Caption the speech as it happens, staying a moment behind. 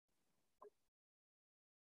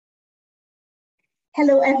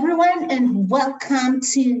Hello, everyone, and welcome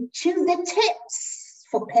to Choose the Tips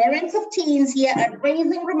for Parents of Teens here at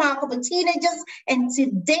Raising Remarkable Teenagers. And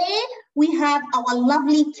today we have our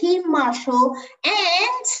lovely Kim Marshall,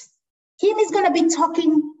 and Kim is going to be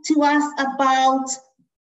talking to us about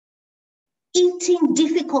eating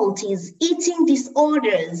difficulties, eating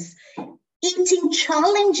disorders, eating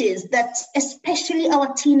challenges that especially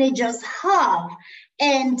our teenagers have.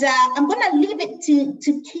 And I'm going to leave it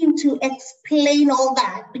to Kim to explain all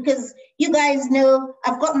that, because you guys know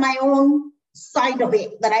I've got my own side of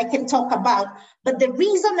it that I can talk about. But the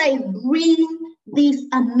reason I bring these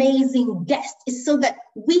amazing guests is so that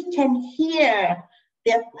we can hear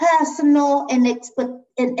their personal and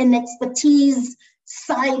expertise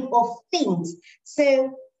side of things.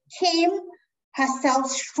 So Kim herself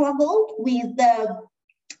struggled with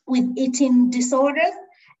eating disorders,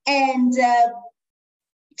 and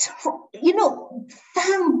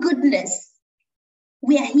thank goodness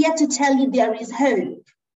we are here to tell you there is hope.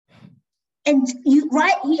 And you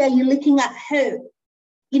right here, you're looking at hope,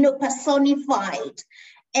 personified.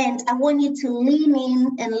 And I want you to lean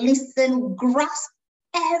in and listen, grasp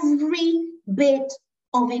every bit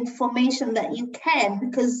of information that you can,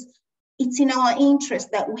 because it's in our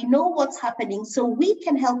interest that we know what's happening so we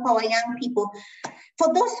can help our young people.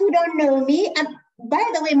 For those who don't know me, and by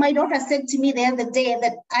the way, my daughter said to me the other day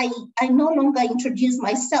that I no longer introduce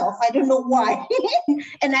myself. I don't know why.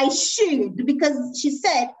 And I should, because she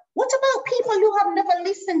said, what about people who have never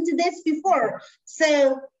listened to this before?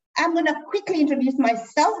 So I'm going to quickly introduce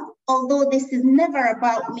myself, although this is never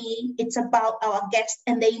about me. It's about our guests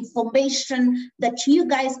and the information that you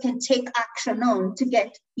guys can take action on to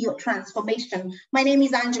get your transformation. My name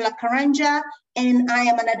is Angela Karanja, and I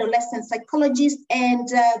am an adolescent psychologist and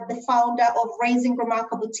the founder of Raising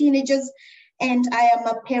Remarkable Teenagers. And I am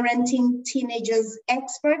a parenting teenagers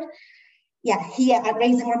expert. Here at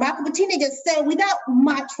Raising Remarkable Teenagers. So without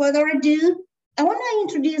much further ado, I want to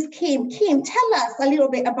introduce Kim. Kim, tell us a little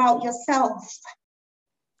bit about yourself.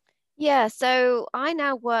 Yeah, so I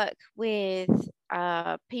now work with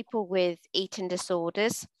people with eating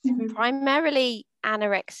disorders, primarily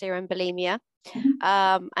anorexia and bulimia.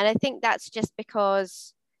 And I think that's just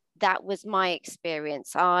because that was my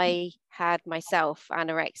experience. I had myself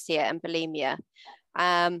anorexia and bulimia.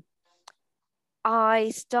 I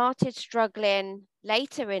started struggling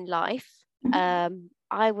later in life.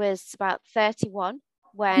 I was about 31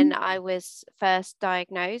 when I was first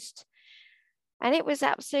diagnosed, and it was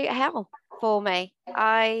absolute hell for me.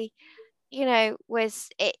 It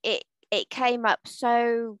came up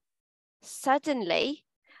so suddenly.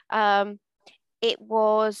 I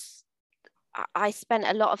spent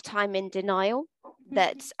a lot of time in denial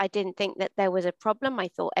that I didn't think that there was a problem. I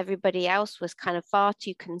thought everybody else was kind of far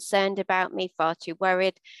too concerned about me, far too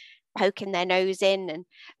worried, poking their nose in and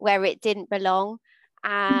where it didn't belong.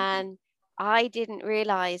 And I didn't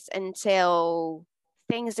realize until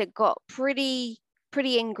things had got pretty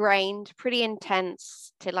ingrained, pretty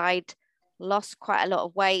intense, till I'd lost quite a lot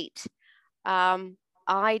of weight.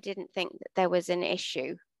 I didn't think that there was an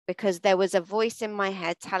issue, because there was a voice in my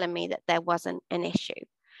head telling me that there wasn't an issue.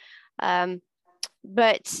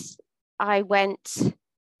 But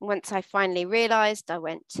once I finally realized, I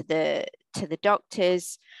went to the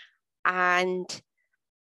doctors, and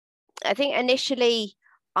I think initially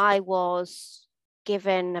I was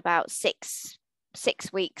given about six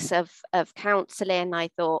weeks of counseling. I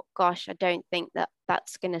thought, gosh, I don't think that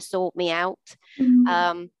that's going to sort me out.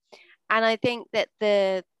 And I think that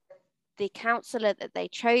the counselor that they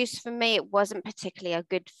chose for me, it wasn't particularly a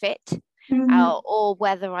good fit, or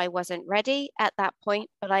whether I wasn't ready at that point.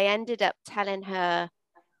 But I ended up telling her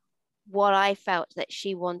what I felt that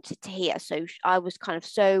she wanted to hear. So I was kind of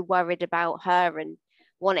so worried about her and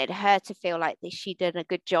wanted her to feel like that she did a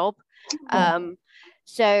good job.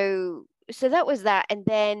 So that was that. And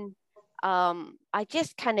then I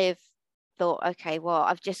just kind of thought, okay, well,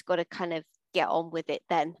 I've just got to kind of get on with it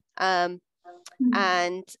then. And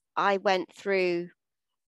I went through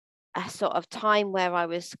a sort of time where I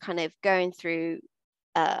was kind of going through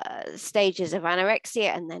stages of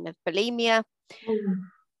anorexia and then of bulimia.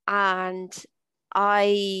 And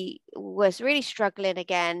I was really struggling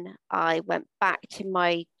again. I went back to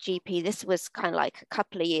my GP. This was kind of like a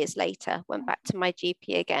couple of years later, went back to my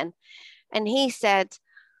GP again. And he said,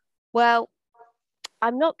 well,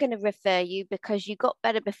 I'm not going to refer you because you got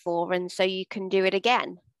better before, and so you can do it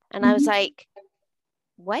again. And I was like,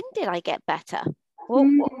 when did I get better?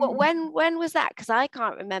 When was that? Because I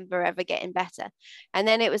can't remember ever getting better. And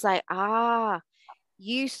then it was like,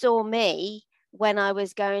 you saw me when I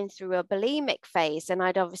was going through a bulimic phase, and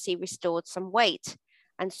I'd obviously restored some weight.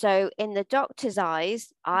 And so in the doctor's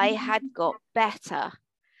eyes, I had got better.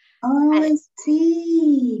 Oh, I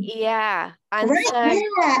see. Yeah. And right so there,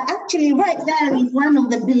 actually, right there is one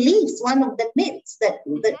of the beliefs, one of the myths that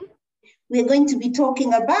we're going to be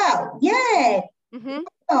talking about. Yeah.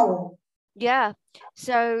 Oh. Yeah.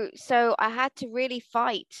 So I had to really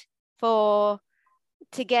fight to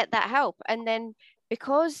get that help. And then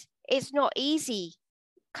because it's not easy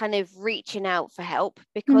kind of reaching out for help,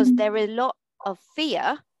 because there is a lot of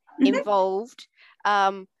fear involved.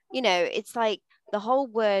 It's like the whole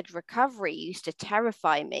word recovery used to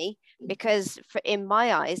terrify me, because in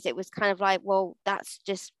my eyes it was kind of like, well,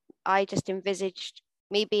 I just envisaged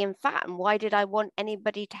me being fat, and why did I want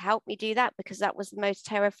anybody to help me do that? Because that was the most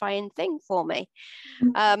terrifying thing for me.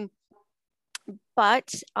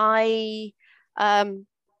 But I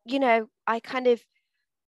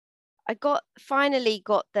finally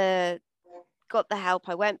got the help.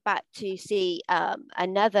 I went back to see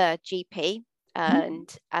another GP,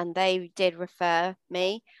 and they did refer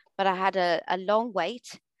me, but I had a long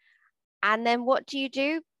wait. And then what do?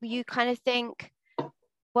 You kind of think,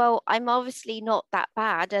 well, I'm obviously not that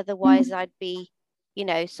bad, otherwise I'd be,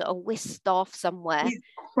 sort of whisked off somewhere.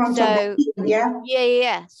 So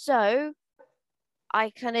yeah. So I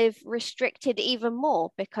kind of restricted even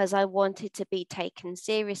more because I wanted to be taken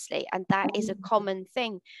seriously. And that is a common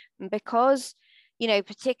thing. Because,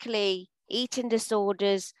 particularly eating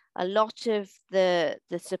disorders, a lot of the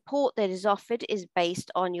support that is offered is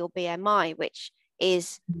based on your BMI, which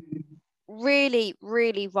is really,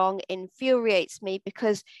 really wrong. Infuriates me,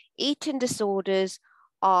 because eating disorders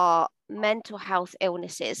are mental health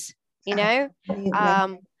illnesses, they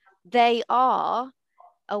are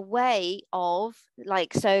a way of,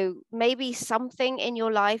 like, so maybe something in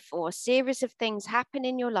your life or a series of things happen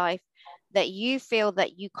in your life that you feel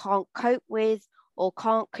that you can't cope with or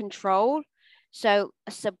can't control. So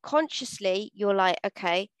subconsciously you're like,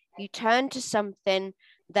 okay, you turn to something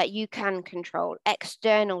that you can control,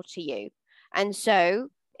 external to you. And so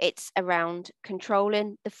it's around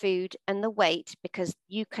controlling the food and the weight, because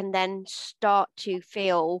you can then start to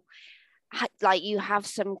feel like you have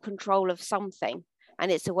some control of something. And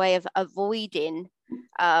it's a way of avoiding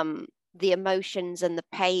the emotions and the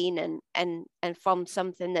pain and from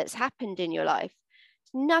something that's happened in your life.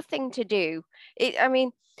 It's nothing to do.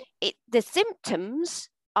 The symptoms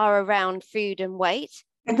are around food and weight,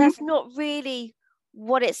 but that's not really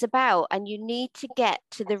what it's about. And you need to get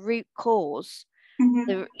to the root cause,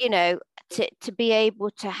 to be able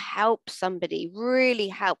to really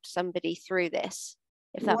help somebody through this,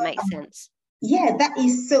 if that makes sense. Yeah, that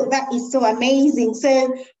is so amazing.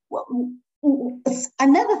 So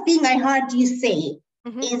another thing I heard you say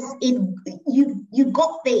is you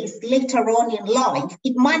got this later on in life.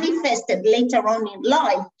 It manifested later on in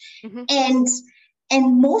life.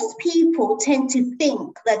 And most people tend to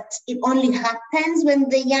think that it only happens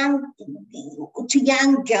when to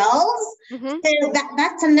young girls. So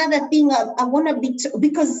that's another thing I want to be,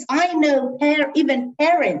 because I know even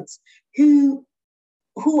parents who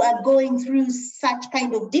are going through such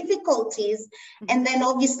kind of difficulties. And then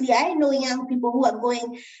obviously I know young people who are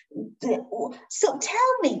going. So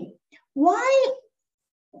tell me, why,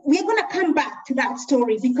 we're going to come back to that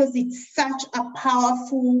story, because it's such a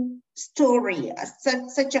powerful story,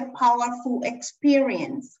 such a powerful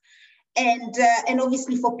experience. And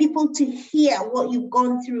obviously for people to hear what you've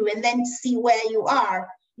gone through and then see where you are,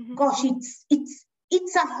 gosh, it's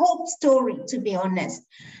a hope story, to be honest.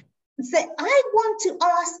 So I want to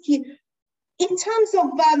ask you, in terms of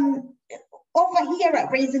over here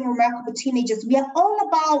at Raising Remarkable Teenagers, we are all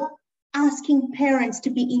about asking parents to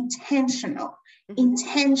be intentional,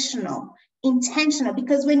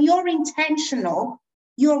 because when you're intentional,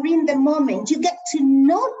 you're in the moment. You get to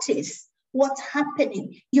notice what's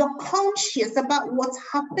happening. You're conscious about what's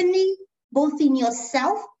happening, both in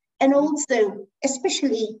yourself and also,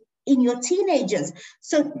 especially in your teenagers.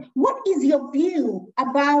 So what is your view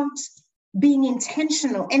about being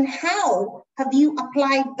intentional, and how have you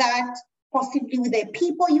applied that possibly with the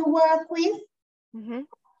people you work with?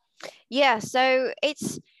 Yeah, so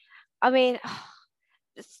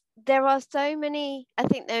there are so many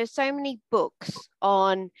books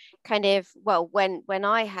on kind of, well, when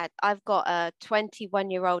I've got a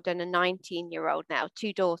 21-year-old and a 19-year-old now,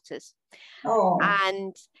 two daughters.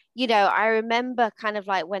 And I remember kind of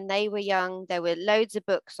like when they were young, there were loads of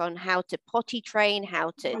books on how to potty train,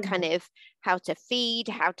 how to feed,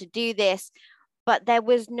 how to do this, but there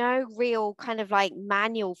was no real kind of like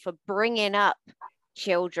manual for bringing up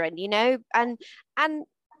children, and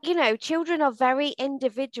children are very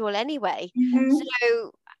individual anyway.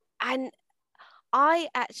 So, and I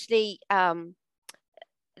actually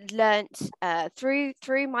learnt through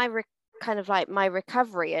my kind of like my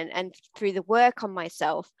recovery and through the work on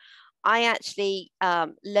myself, I actually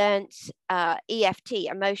learnt EFT,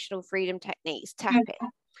 emotional freedom techniques, tapping.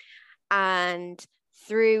 And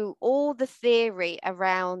through all the theory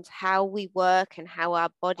around how we work and how our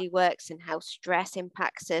body works and how stress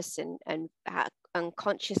impacts us and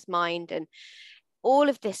unconscious mind and all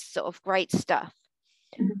of this sort of great stuff,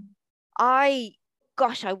 I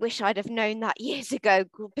wish I'd have known that years ago,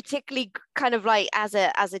 particularly kind of like as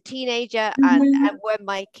a teenager and when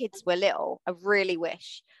my kids were little. I really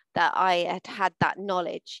wish that I had had that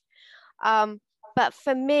knowledge. But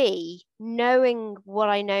for me, knowing what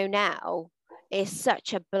I know now is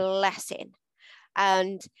such a blessing,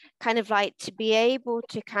 and kind of like to be able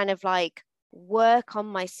to kind of like work on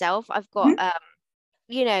myself. I've got,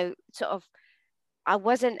 you know, sort of, I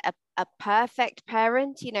wasn't a perfect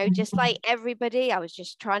parent, you know, just like everybody. I was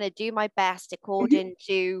just trying to do my best according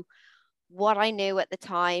to what I knew at the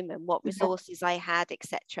time and what resources I had,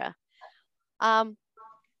 etc. But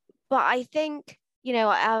I think, you know,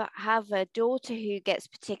 I have a daughter who gets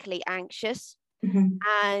particularly anxious.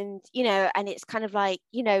 And, you know, and it's kind of like,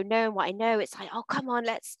 you know, knowing what I know, it's like, oh, come on,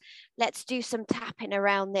 let's do some tapping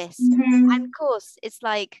around this. And of course, it's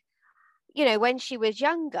like, you know, when she was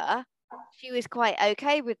younger, she was quite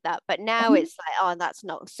okay with that. But now it's like, oh, that's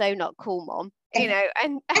not cool, Mom, you know,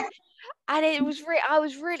 and it was I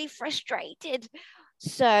was really frustrated.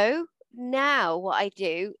 So now what I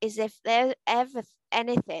do is if there's ever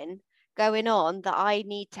anything going on that I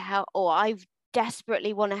need to help or I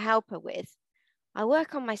desperately want to help her with, I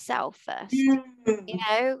work on myself first. You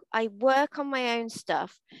know, I work on my own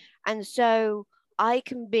stuff. And so I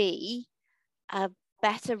can be a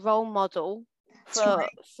better role model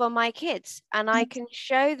for my kids. And I can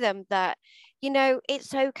show them that, you know,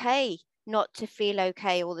 it's okay not to feel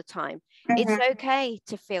okay all the time. It's okay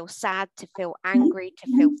to feel sad, to feel angry,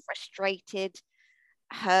 to feel frustrated,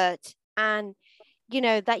 hurt. And you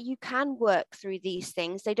know, that you can work through these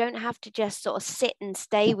things. They don't have to just sort of sit and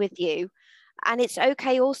stay with you. And it's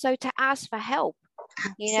okay also to ask for help,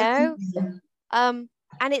 you know, and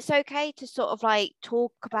it's okay to sort of like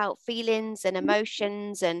talk about feelings and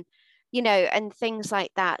emotions and, you know, and things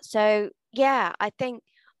like that. So, yeah, I think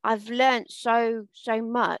I've learned so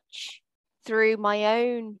much through my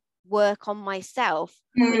own work on myself,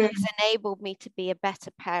 which has enabled me to be a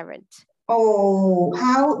better parent. Oh,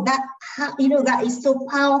 how you know, that is so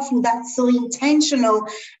powerful. That's so intentional.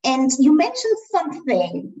 And you mentioned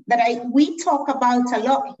something that we talk about a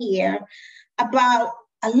lot here, about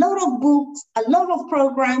a lot of books, a lot of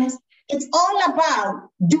programs. It's all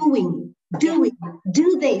about doing, do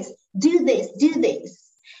this.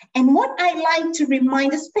 And what I like to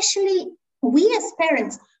remind, especially we as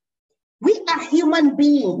parents, we are human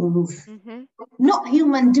beings, not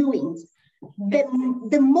human doings.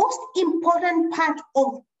 The most important part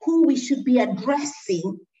of who we should be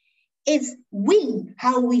addressing is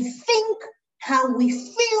how we think, how we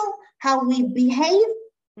feel, how we behave,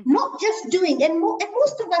 not just doing. And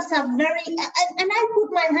most of us are very, and I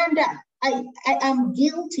put my hand up, I am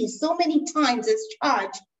guilty so many times as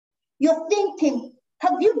charged. You're thinking,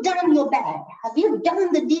 have you done your bed? Have you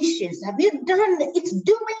done the dishes? Have you done, it's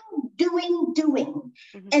doing,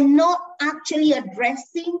 and not actually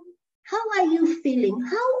addressing. How are you feeling?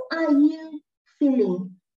 How are you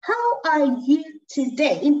feeling? How are you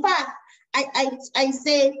today? In fact, I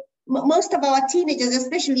say most of our teenagers,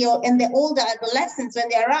 especially in the older adolescents, when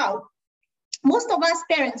they're out, most of us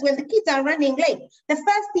parents, when the kids are running late, the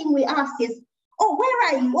first thing we ask is, oh, where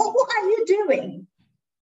are you? Or what are you doing?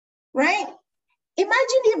 Right?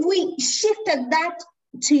 Imagine if we shifted that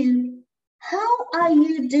to, how are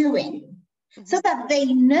you doing? So that they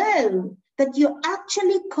know that you're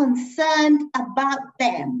actually concerned about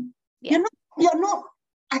them. Yeah. You're not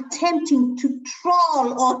attempting to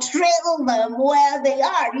troll or trail them where they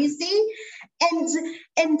are, you see? And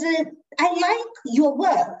I like your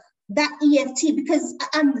work, that EFT, because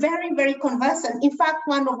I'm very, very conversant. In fact,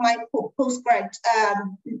 one of my postgrad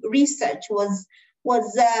research was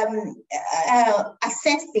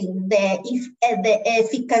assessing the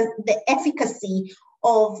efficacy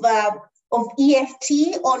of EFT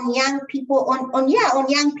on young people on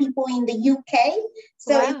young people in the UK.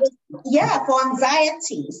 So wow. It was, for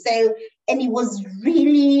anxiety. So, and it was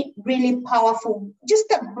really, really powerful. Just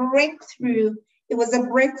a breakthrough. It was a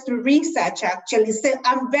breakthrough research, actually. So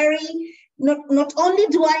I'm very, not only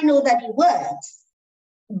do I know that it works,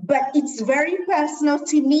 but it's very personal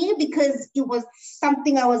to me because it was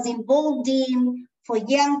something I was involved in for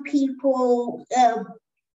young people,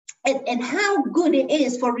 and how good it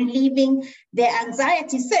is for relieving their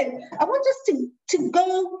anxiety. So I want us to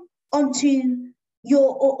go onto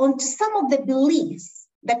onto some of the beliefs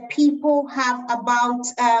that people have about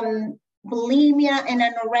bulimia and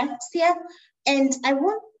anorexia. And I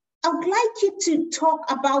would like you to talk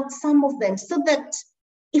about some of them, so that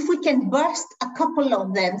if we can burst a couple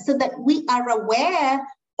of them, so that we are aware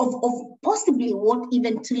of possibly what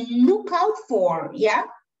even to look out for. Yeah.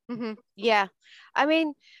 Mm-hmm. Yeah. I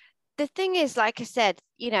mean, the thing is, like I said,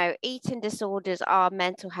 eating disorders are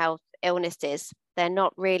mental health illnesses. They're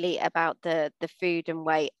not really about the food and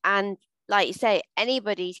weight. And like you say,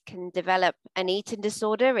 anybody can develop an eating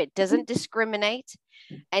disorder. It doesn't discriminate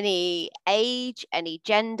any age, any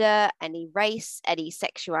gender, any race, any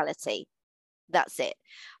sexuality. That's it.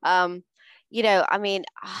 I mean,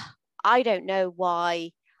 I don't know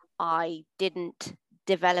why I didn't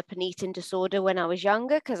develop an eating disorder when I was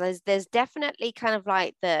younger, because there's definitely kind of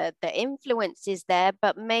like the influences there,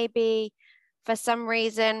 but maybe for some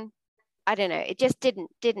reason, I don't know, it just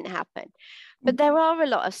didn't happen. But there are a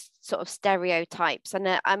lot of sort of stereotypes, and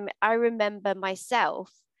I remember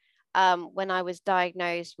myself when I was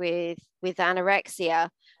diagnosed with anorexia,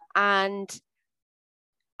 and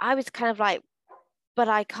I was kind of like, but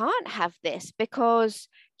I can't have this because,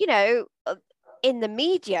 in the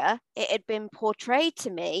media, it had been portrayed to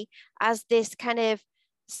me as this kind of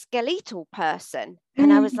skeletal person.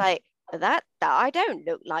 And I was like, that I don't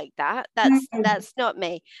look like that. That's not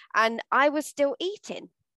me. And I was still eating,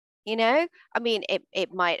 I mean,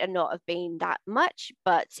 it might have not have been that much,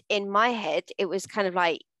 but in my head, it was kind of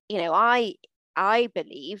like, I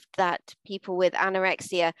believed that people with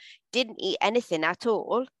anorexia didn't eat anything at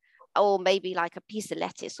all, or maybe like a piece of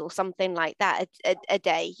lettuce or something like that a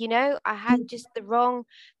day. I had just there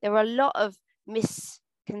were a lot of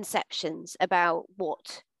misconceptions about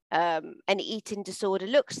what an eating disorder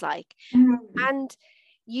looks like. And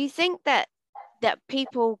you think that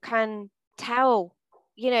people can tell,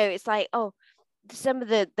 it's like, oh, some of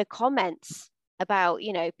the comments about,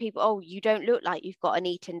 people, oh, you don't look like you've got an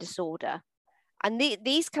eating disorder. And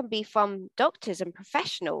these can be from doctors and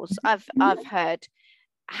professionals. I've heard.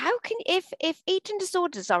 How can, if eating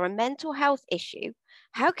disorders are a mental health issue,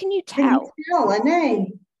 how can you tell? I know.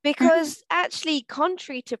 Because actually,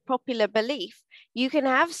 contrary to popular belief, you can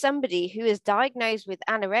have somebody who is diagnosed with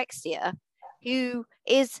anorexia who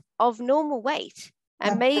is of normal weight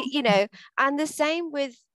and may, and the same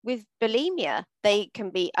with bulimia. They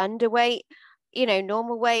can be underweight,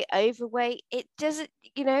 normal weight, overweight. It doesn't,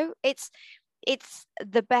 it's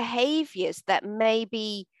the behaviors that may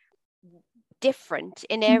be different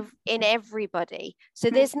in everybody.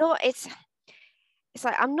 So there's not, it's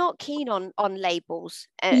like I'm not keen on labels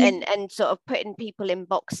and sort of putting people in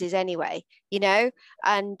boxes anyway,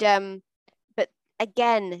 and but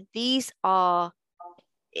again, these are,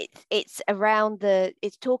 it's around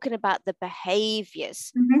it's talking about the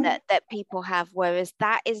behaviors that people have, whereas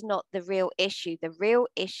that is not the real issue. The real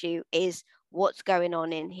issue is what's going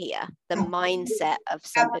on in here, the mindset of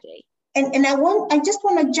somebody. And I just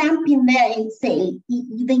want to jump in there and say,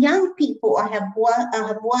 the young people I have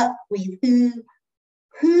worked with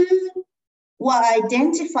who were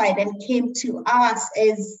identified and came to us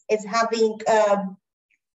as having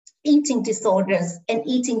eating disorders and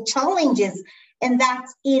eating challenges, and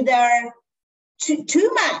that's either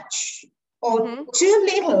too much or too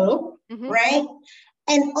little, right?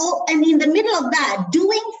 And in the middle of that,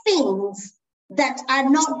 doing things that are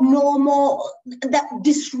not normal, that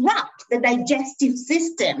disrupt the digestive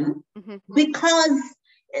system, because,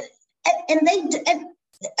 and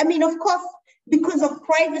I mean, of course, because of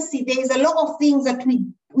privacy, there's a lot of things that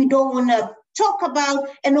we don't want to talk about,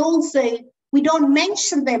 and also we don't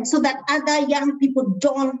mention them so that other young people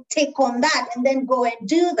don't take on that and then go and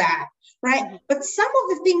do that, right? But some of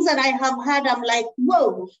the things that I have heard, I'm like,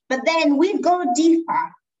 whoa, but then we go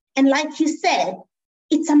deeper. And like you said,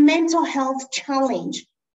 it's a mental health challenge.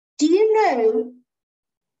 Do you know,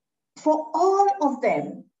 for all of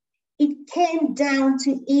them, it came down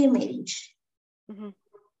to image.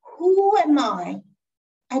 Who am I?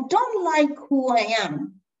 I don't like who I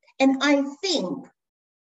am. And I think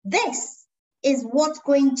this is what's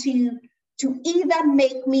going to either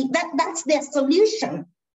make me, that's their solution.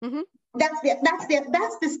 That's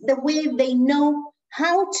the way they know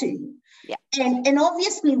how to. Yeah. And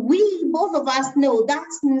obviously both of us know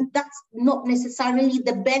that's not necessarily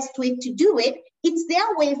the best way to do it. It's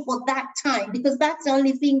their way for that time, because that's the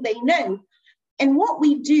only thing they know. And what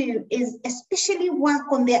we do is especially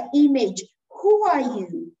work on their image. Who are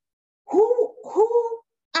you? Who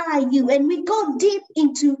are you? And we go deep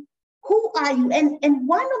into who are you? And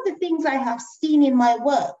one of the things I have seen in my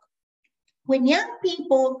work when young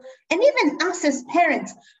people, and even us as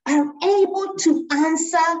parents, are able to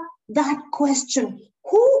answer that question,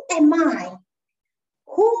 who am I?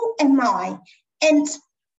 Who am I? And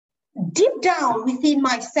deep down within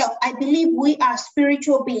myself, I believe we are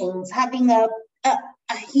spiritual beings having a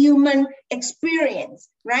human experience,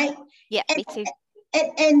 right? Yeah, me too.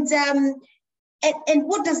 And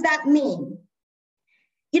what does that mean?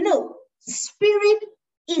 You know, spirit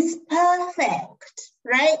is perfect,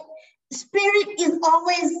 right? Spirit is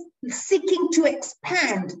always seeking to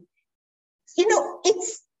expand. You know,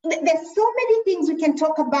 there's so many things we can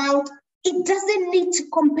talk about. It doesn't need to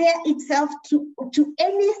compare itself to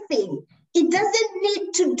anything. It doesn't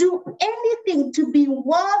need to do anything to be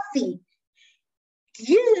worthy.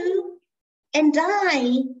 You and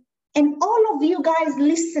I and all of you guys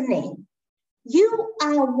listening, you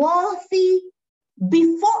are worthy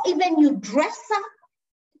before even you dress up,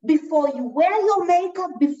 before you wear your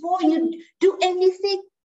makeup, before you do anything.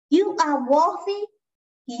 You are worthy,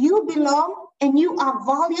 you belong, and you are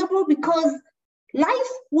valuable, because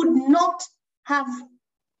life would not have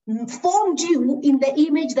formed you in the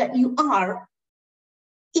image that you are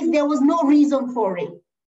if there was no reason for it.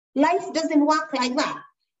 Life doesn't work like that.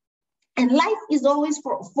 And life is always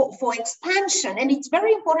for expansion. And it's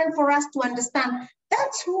very important for us to understand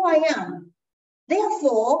that's who I am.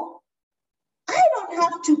 Therefore, I don't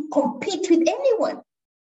have to compete with anyone.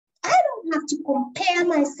 I don't have to compare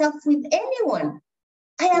myself with anyone.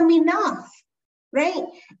 I am enough, right?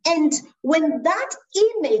 And when that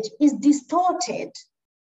image is distorted,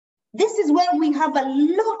 this is where we have a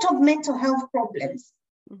lot of mental health problems.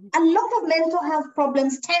 Mm-hmm. A lot of mental health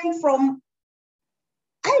problems stem from,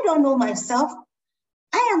 I don't know myself.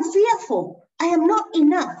 I am fearful. I am not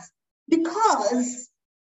enough, because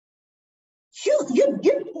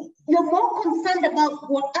you're more concerned about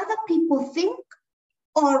what other people think,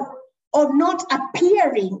 or not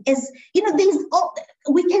appearing as, you know, these.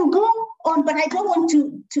 We can go on, but I don't want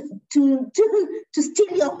to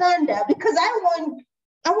steal your thunder, because I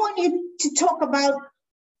want you to talk about,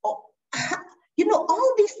 you know,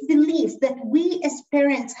 all these beliefs that we as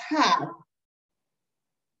parents have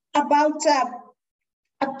about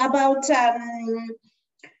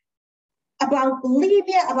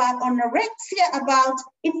bulimia, about anorexia, about,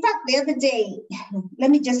 in fact, the other day, let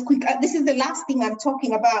me just this is the last thing I'm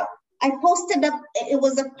talking about. I posted up, it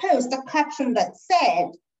was a post, a caption that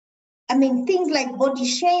said, I mean, things like body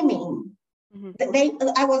shaming. Mm-hmm.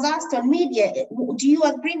 I was asked on media, do you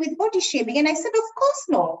agree with body shaming? And I said, of course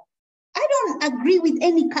not. I don't agree with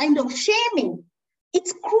any kind of shaming.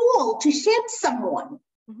 It's cruel to shame someone.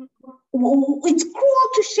 Mm-hmm. It's cruel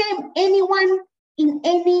to shame anyone in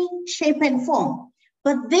any shape and form.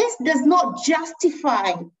 But this does not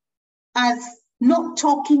justify us not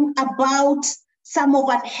talking about some of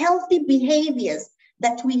unhealthy behaviors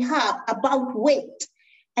that we have about weight.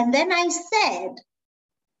 And then I said,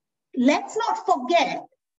 let's not forget,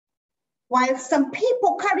 while some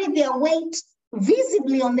people carry their weight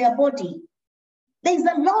visibly on their body, there's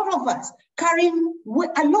a lot of us carrying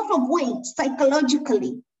a lot of weight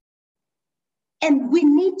psychologically. And we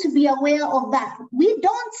need to be aware of that. We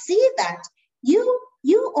don't see that. You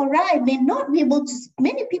or I may not be able to,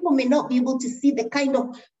 many people may not be able to see the kind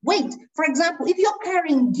of weight. For example, if you're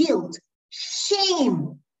carrying guilt,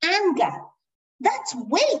 shame, anger, that's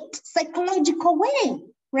weight, psychological weight,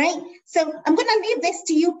 right? So I'm going to leave this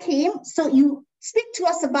to you, Kim. So you speak to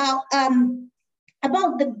us about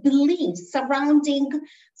the beliefs surrounding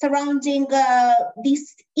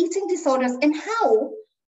these eating disorders, and how,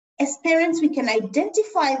 as parents, we can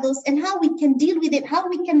identify those, and how we can deal with it, how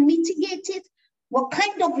we can mitigate it, what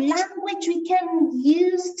kind of language we can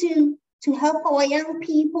use to help our young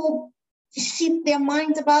people shift their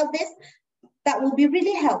minds about this. That will be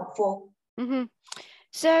really helpful. Mm-hmm.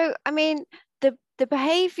 So, I mean, the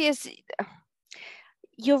behaviors,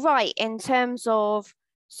 you're right in terms of,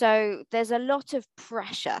 so there's a lot of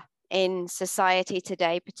pressure in society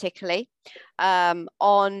today, particularly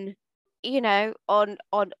on, you know, on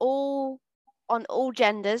all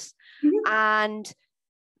genders, mm-hmm. and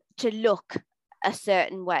to look a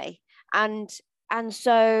certain way, and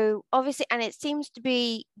so obviously, and it seems to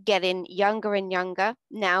be getting younger and younger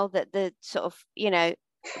now, that the sort of, you know,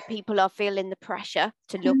 people are feeling the pressure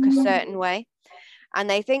to look a certain way, and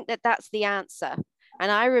they think that that's the answer.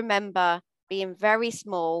 And I remember being very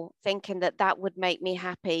small thinking that would make me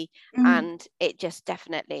happy, mm-hmm. and it just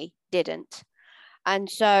definitely didn't. And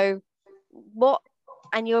so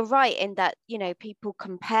and you're right in that, you know, people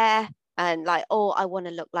compare and like, oh, I want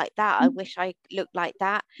to look like that, I wish I looked like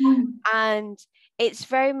that. And it's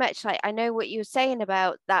very much like, I know what you're saying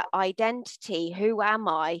about that identity. Who am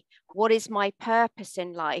I? What is my purpose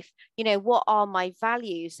in life? You know, what are my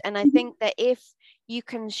values? And I think that if you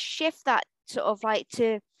can shift that sort of like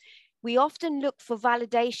to, we often look for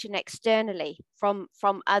validation externally from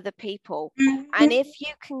other people. And if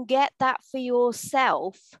you can get that for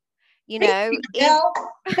yourself, you know,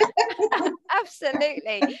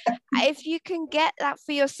 absolutely. If you can get that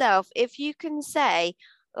for yourself, if you can say,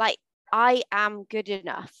 like, I am good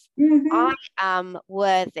enough, I am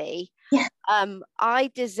worthy,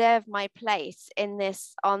 I deserve my place in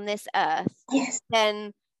this, on this earth,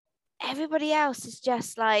 then everybody else is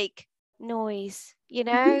just like noise, you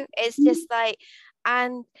know. It's just like,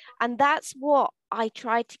 and that's what I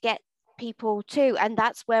tried to get people to, and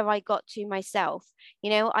that's where I got to myself.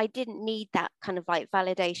 You know, I didn't need that kind of like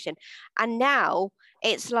validation. And now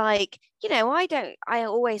it's like, you know, I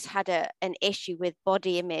always had an issue with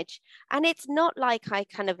body image, and it's not like I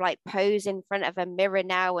kind of like pose in front of a mirror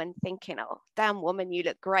now and thinking, oh damn woman, you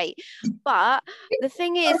look great. But the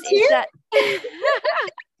thing is that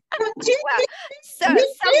well, so some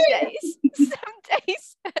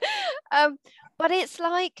days, but it's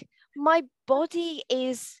like my body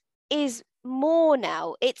is more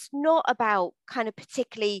now. It's not about kind of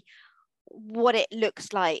particularly what it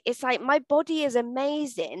looks like. It's like my body is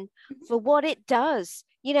amazing for what it does.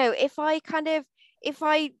 You know, if I kind of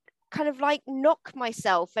like knock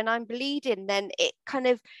myself and I'm bleeding, then it kind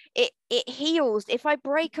of it heals. If I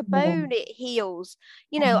break a bone, it heals.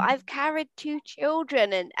 You know, I've carried 2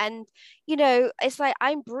 children, and you know, it's like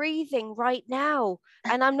I'm breathing right now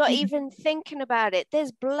and I'm not even thinking about it.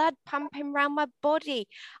 There's blood pumping around my body.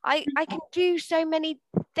 I can do so many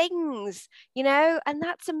things, you know, and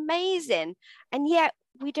that's amazing. And yet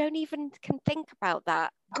we don't even can think about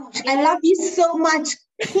that. Gosh, I love you so much,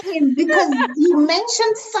 Kim, because you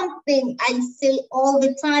mentioned something I say all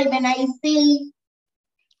the time, and I say,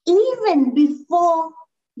 even before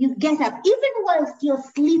you get up, even whilst you're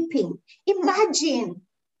sleeping, imagine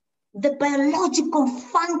the biological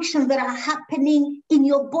functions that are happening in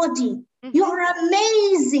your body. You're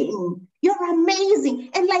amazing. You're amazing.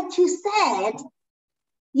 And like you said,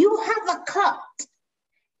 you have a cut.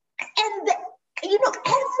 And you know,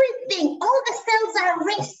 everything, all the cells are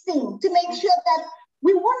racing to make sure that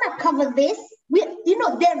we want to cover this. You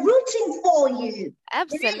know, they're rooting for you.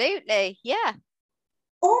 Absolutely, yeah.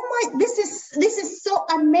 Oh my, this is so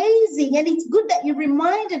amazing. And it's good that you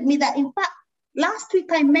reminded me that, in fact, last week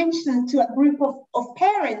I mentioned to a group of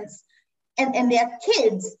parents and their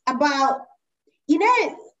kids about, you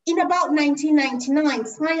know, in about 1999,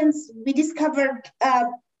 science, we discovered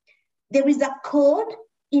there is a code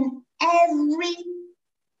in every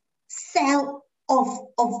cell of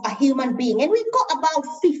a human being. And we've got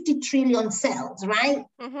about 50 trillion cells, right?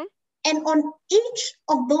 And on each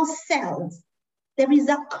of those cells, there is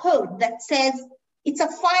a code that says, it's a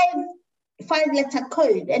five-letter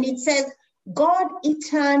code, and it says, God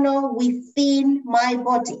eternal within my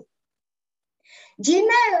body. Do you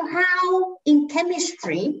know how in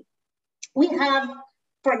chemistry we have,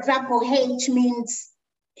 for example, H means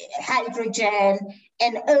hydrogen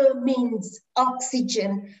and O means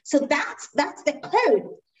oxygen? So that's the code,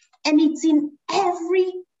 and it's in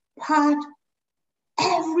every part,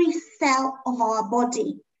 every cell of our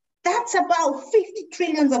body. That's about 50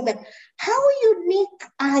 trillions of them. How unique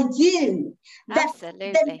are you?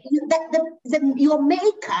 Absolutely. That your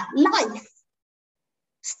maker, life,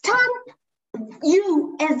 stamp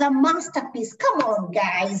you as a masterpiece. Come on,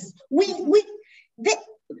 guys. If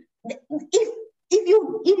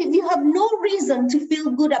you have no reason to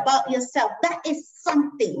feel good about yourself, that is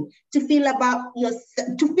something to feel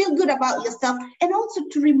good about yourself, and also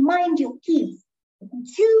to remind your kids,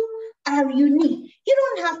 you are unique. You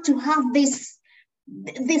don't have to have this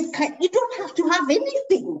kind, you don't have to have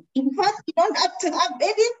anything. In fact, you don't have to have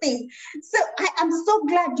anything. So I am so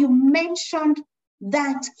glad you mentioned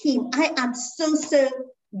that, Kim. I am so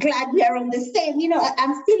glad we are on the same, you know,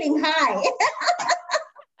 I'm feeling high.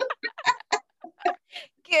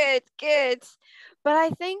 Good. But I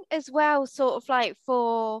think as well, sort of like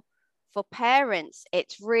for parents,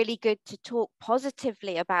 it's really good to talk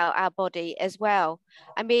positively about our body as well.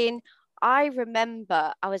 I mean, I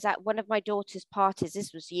remember I was at one of my daughter's parties.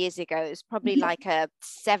 This was years ago. It was probably like a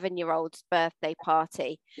 7-year-old's birthday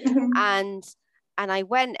party. And I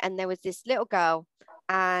went, and there was this little girl,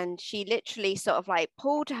 and she literally sort of like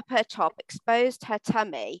pulled up her top, exposed her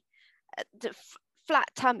tummy, flat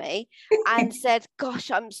tummy, and said,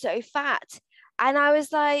 gosh, I'm so fat. And I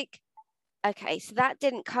was like, okay, so that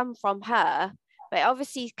didn't come from her. but it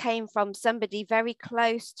obviously came from somebody very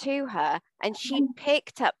close to her, and she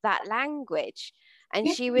picked up that language, and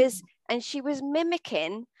she was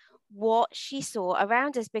mimicking what she saw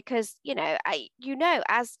around us, because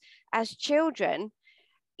as children,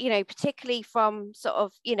 particularly from sort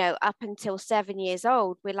of, up until 7 years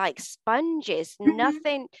old, we're like sponges.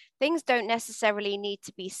 Things don't necessarily need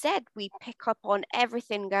to be said. We pick up on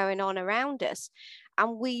everything going on around us,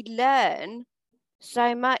 and we learn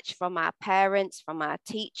so much from our parents, from our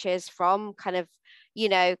teachers, from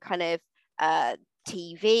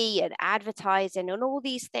TV and advertising and all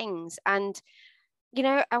these things. And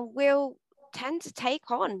we'll tend to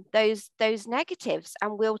take on those negatives,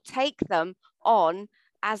 and we'll take them on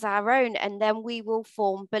as our own, and then we will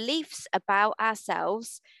form beliefs about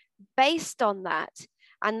ourselves based on that.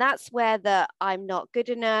 And that's where I'm not good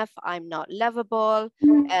enough, I'm not lovable,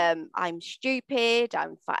 I'm stupid,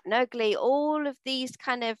 I'm fat and ugly, all of these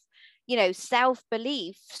kind of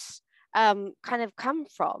self-beliefs kind of come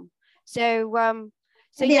from. So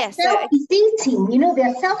they're self-defeating.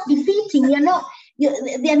 They're self-defeating.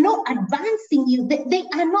 They're not advancing you. They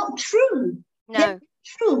are not true. No. They're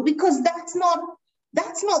true, because that's not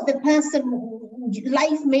the person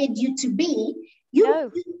life made you to be. You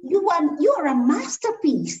are a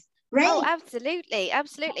masterpiece, right? Oh, absolutely.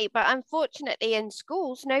 But unfortunately, in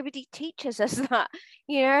schools, nobody teaches us that.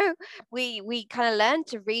 We kind of learn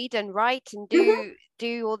to read and write and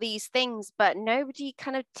do all these things, but nobody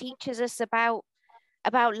kind of teaches us about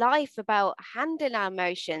life, about handling our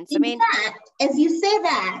emotions. In fact, as you say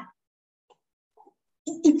that,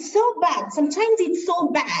 it's so bad. Sometimes it's so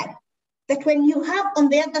bad that when you have on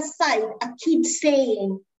the other side a kid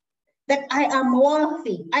saying that I am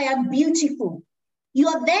worthy, I am beautiful, you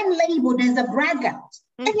are then labeled as a braggart.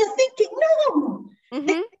 And you're thinking, no,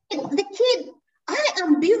 the kid, I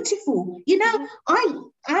am beautiful.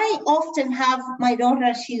 I often have my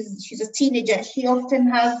daughter, she's a teenager, she often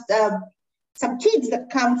has some kids that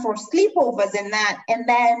come for sleepovers and that. And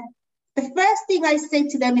then the first thing I say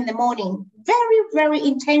to them in the morning, very, very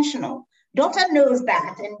intentional. Daughter knows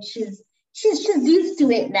that, and she's used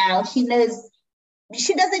to it now. She knows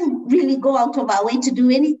she doesn't really go out of her way to do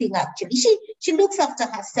anything, actually. She looks after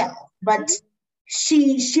herself, but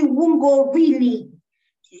she won't go really,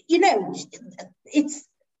 it's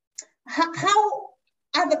how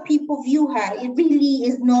other people view her. It really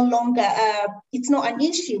is no longer, it's not an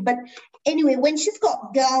issue. But anyway, when she's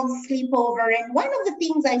got girls sleepover, and one of the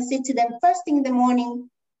things I say to them first thing in the morning,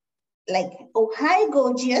 like, oh, hi,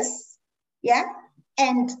 gorgeous. Yeah.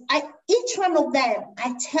 And each one of them,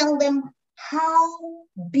 I tell them how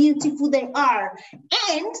beautiful they are.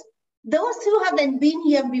 And those who haven't been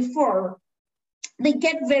here before,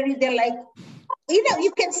 they're like,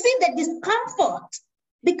 you can see the discomfort,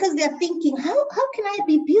 because they're thinking, how can I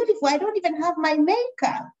be beautiful? I don't even have my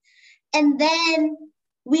makeup. And then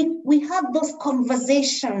we have those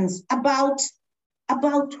conversations about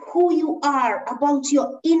who you are, about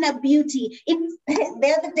your inner beauty.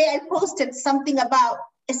 The other day I posted something about,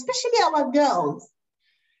 especially our girls,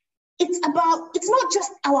 it's not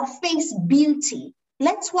just our face beauty.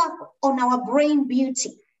 Let's work on our brain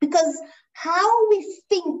beauty, because how we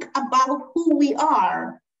think about who we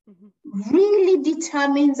are really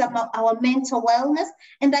determines our mental wellness.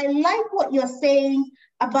 And I like what you're saying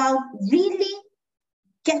about really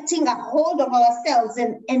getting a hold of ourselves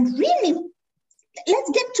and really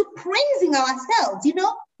let's get to praising ourselves.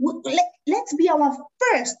 Let's be our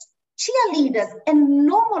first cheerleaders and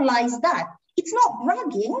normalize that. It's not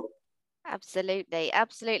bragging. Absolutely.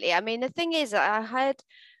 I mean, the thing is, I heard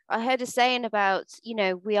a saying about,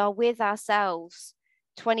 we are with ourselves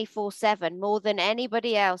 24/7 more than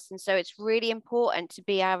anybody else. And so it's really important to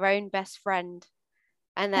be our own best friend.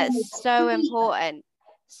 And that's so important.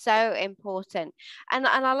 So important. And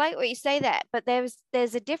I like what you say there, but there's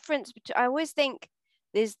a difference between, I always think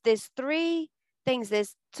there's three things.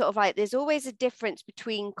 There's sort of like, there's always a difference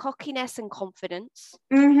between cockiness and confidence.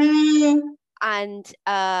 And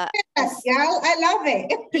yes, yeah, I love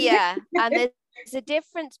it. Yeah. And there's a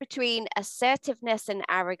difference between assertiveness and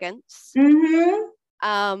arrogance.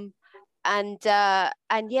 And the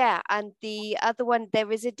other one,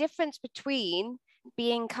 there is a difference between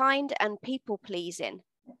being kind and people pleasing.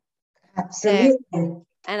 Absolutely.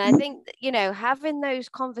 And I think, having those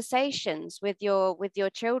conversations with your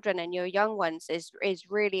children and your young ones is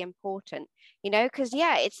really important, because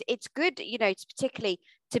it's good, it's particularly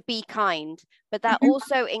to be kind, but that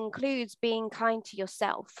also includes being kind to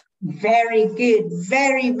yourself. Very good.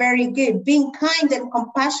 Very, very good. Being kind and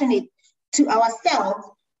compassionate to ourselves.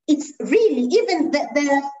 It's really, even let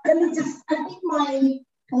me just, I think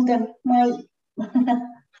hold on,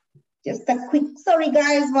 Just a quick, sorry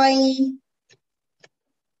guys,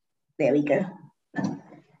 there we go.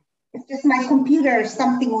 It's just my computer,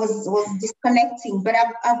 something was disconnecting, but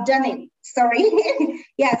I've done it. Sorry.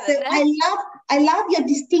 Yeah, so I love your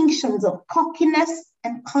distinctions of cockiness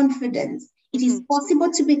and confidence. It is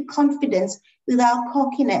possible to be confident without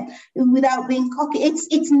cockiness, without being cocky.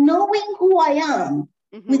 It's knowing who I am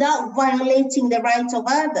without violating the rights of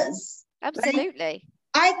others. Absolutely. Right?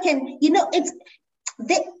 I can, it's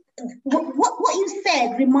what you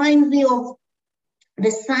said reminds me of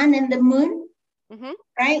the sun and the moon,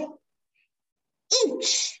 right?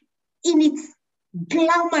 Each in its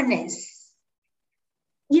glamourness.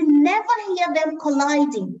 You never hear them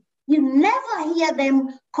colliding. You never hear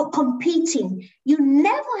them competing. You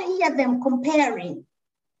never hear them comparing.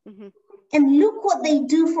 And look what they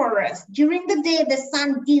do for us. During the day, the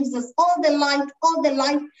sun gives us all the light.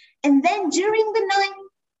 And then during the night,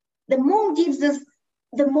 the moon gives us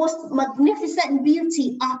the most magnificent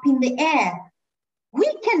beauty up in the air.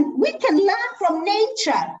 We can learn from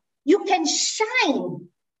nature. You can shine.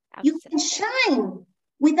 Absolutely. You can shine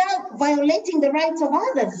without violating the rights of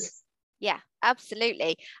others. Yeah,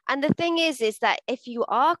 absolutely. And the thing is that if you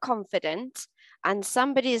are confident and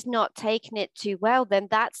somebody is not taking it too well, then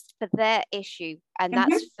that's for their issue and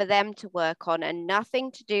that's for them to work on and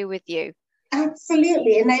nothing to do with you.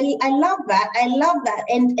 Absolutely. And I love that. I love that.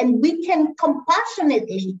 And we can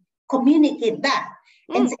compassionately communicate that.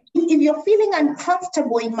 And if you're feeling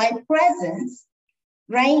uncomfortable in my presence,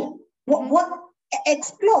 right? What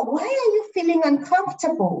explore? Why are you feeling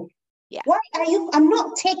uncomfortable? Yeah. Why are you? I'm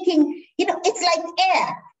not taking, it's like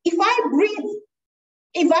air. If I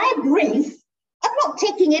breathe, I'm not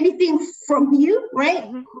taking anything from you, right?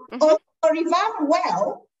 Or if I'm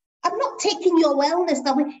well, I'm not taking your wellness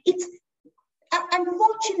away. It's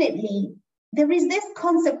unfortunately, there is this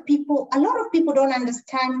concept a lot of people don't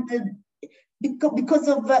understand because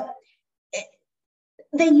of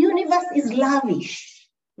the universe is lavish.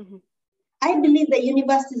 I believe the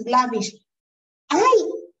universe is lavish.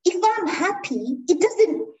 If I'm happy,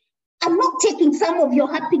 I'm not taking some of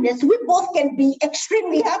your happiness. We both can be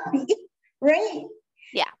extremely happy, right?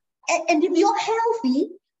 Yeah. And if you're healthy,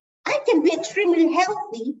 I can be extremely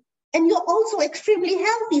healthy, and you're also extremely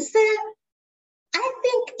healthy. So I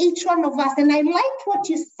think each one of us, and I liked what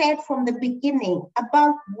you said from the beginning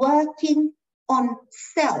about working on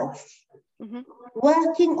self.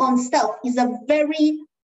 Working on self is a very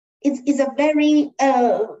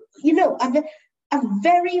a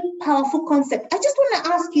very powerful concept. I just want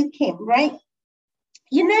to ask you, Kim, right?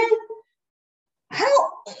 How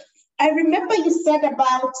I remember you said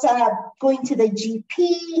about going to the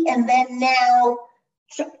GP, and then now,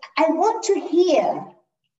 so I want to hear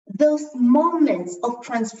those moments of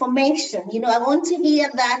transformation. I want to hear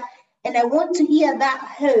that, and I want to hear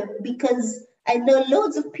that hope, because I know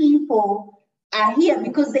loads of people are here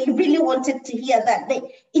because they really wanted to hear that.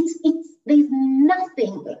 There's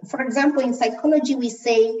nothing. For example, in psychology, we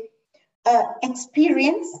say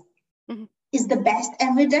experience is the best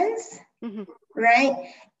evidence,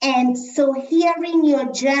 right? And so hearing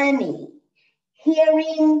your journey,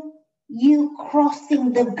 hearing you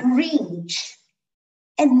crossing the bridge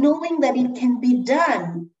and knowing that it can be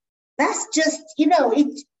done, that's just,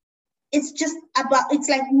 it's just about, it's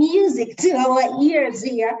like music to our ears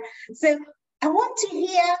here. So I want to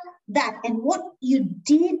hear that and what you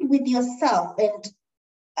did with yourself and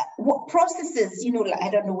what processes, I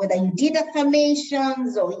don't know whether you did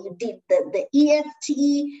affirmations or you did the EFT.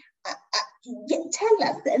 Tell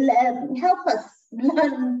us, help us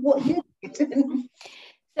learn what you did.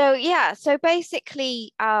 So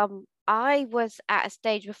basically, I was at a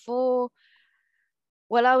stage before,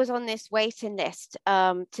 I was on this waiting list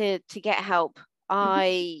to get help.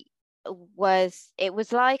 It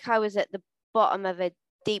was like I was at the bottom of a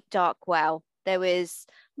deep dark well. There was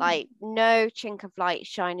like no chink of light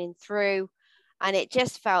shining through, and it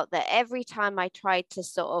just felt that every time I tried to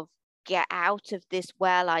sort of get out of this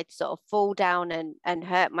well, I'd sort of fall down and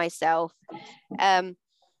hurt myself. And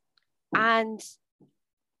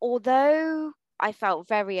although I felt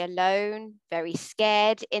very alone, very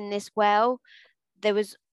scared in this well, there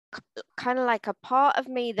was kind of like a part of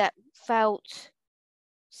me that felt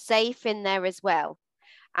safe in there as well.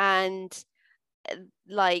 And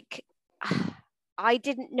like, I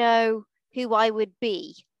didn't know who I would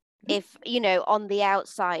be if, on the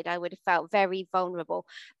outside, I would have felt very vulnerable.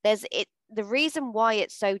 The reason why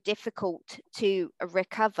it's so difficult to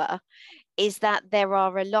recover is that there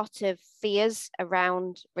are a lot of fears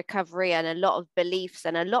around recovery and a lot of beliefs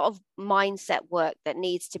and a lot of mindset work that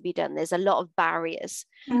needs to be done. There's a lot of barriers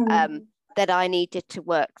that I needed to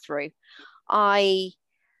work through. I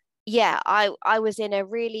yeah, I was in a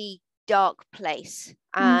really dark place,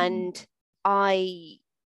 and I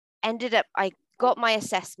I got my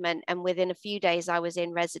assessment, and within a few days I was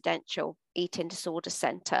in residential eating disorder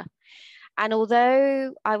center. And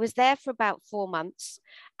although I was there for about 4 months,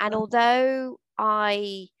 and although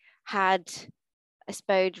I had, I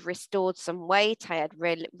suppose, restored some weight, I had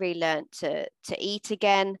relearned to eat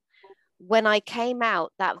again. When I came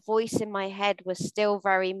out, that voice in my head was still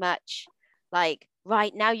very much like,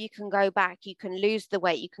 right, now you can go back, you can lose the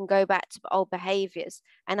weight, you can go back to old behaviors.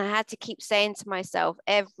 And I had to keep saying to myself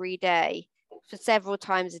every day, for several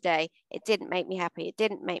times a day, it didn't make me happy. It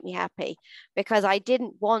didn't make me happy, because I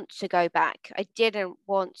didn't want to go back. I didn't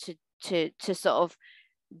want to sort of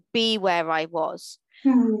be where I was.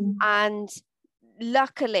 And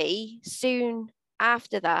luckily, soon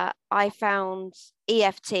after that, I found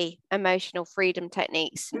EFT, emotional freedom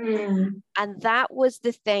techniques. And that was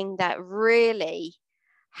the thing that really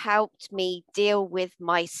helped me deal with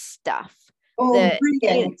my stuff.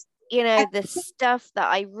 Brilliant. The stuff that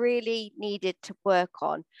I really needed to work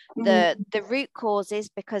on. The root causes,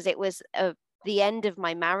 because it was the end of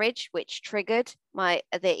my marriage, which triggered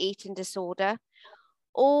the eating disorder.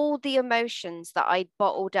 All the emotions that I'd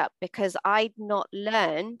bottled up because I'd not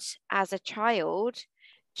learned as a child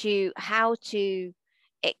how to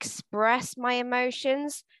express my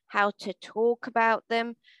emotions, how to talk about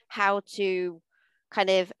them, how to kind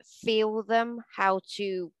of feel them, how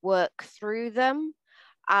to work through them.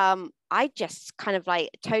 I just kind of like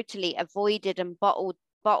totally avoided and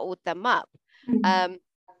bottled them up.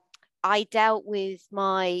 I dealt with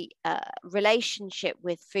my relationship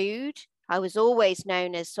with food. I was always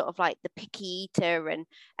known as sort of like the picky eater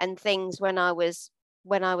and things when I was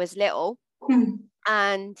little.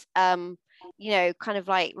 And kind of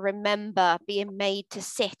like remember being made to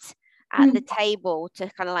sit at the table to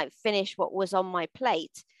kind of like finish what was on my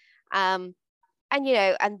plate. And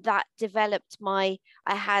that developed I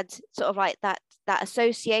had sort of like that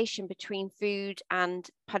association between food and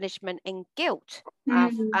punishment and guilt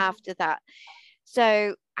after that.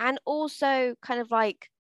 So, and also kind of like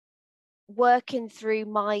working through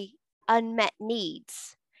my unmet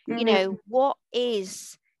needs. What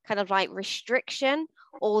is kind of like restriction,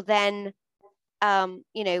 or then sort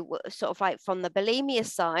of like from the bulimia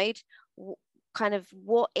side, kind of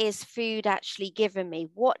what is food actually giving me?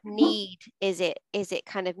 What need is it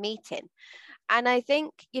kind of meeting? And I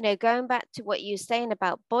think, going back to what you were saying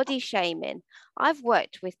about body shaming, I've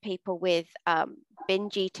worked with people with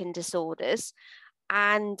binge eating disorders,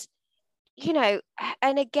 and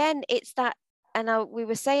and again, it's that, and we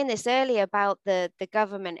were saying this earlier about the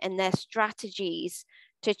government and their strategies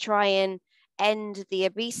to try and end the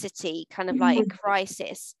obesity kind of like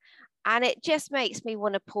crisis. And it just makes me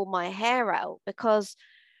want to pull my hair out, because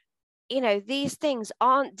these things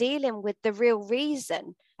aren't dealing with the real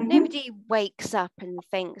reason. Nobody wakes up and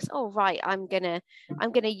thinks, oh right, I'm gonna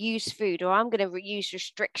use food, or I'm gonna use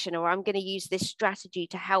restriction, or I'm gonna use this strategy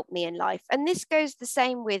to help me in life. And this goes the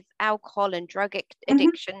same with alcohol and drug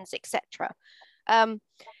addictions, etc.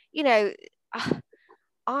 you know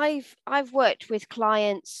I've worked with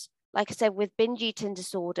clients, like I said, with binge eating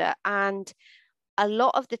disorder, and a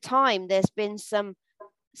lot of the time there's been some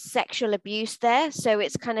sexual abuse there. So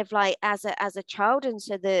it's kind of like as a child, and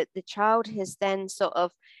so the child has then sort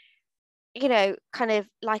of, kind of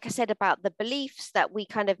like I said about the beliefs that we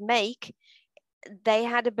kind of make, they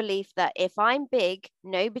had a belief that if I'm big,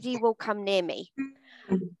 nobody will come near me.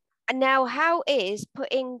 And now, how is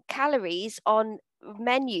putting calories on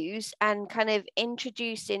menus and kind of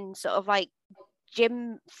introducing sort of like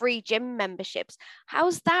free gym memberships,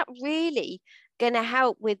 how's that really going to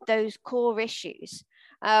help with those core issues?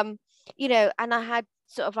 And I had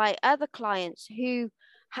sort of like other clients who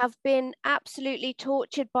have been absolutely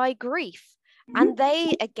tortured by grief, and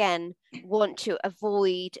they again want to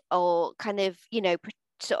avoid, or kind of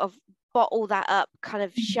sort of bottle that up, kind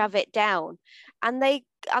of shove it down, and they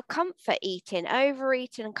are comfort eating,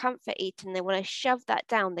 overeating and comfort eating. They want to shove that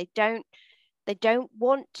down. They don't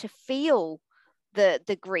want to feel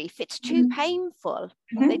the grief. It's too painful.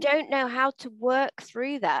 They don't know how to work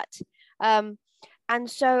through that. And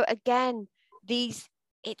so again,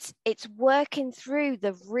 it's working through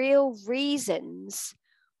the real reasons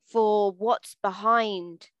for what's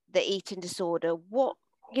behind the eating disorder, what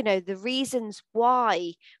the reasons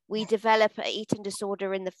why we develop an eating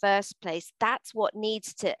disorder in the first place. That's what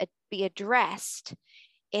needs to be addressed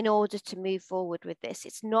in order to move forward with this.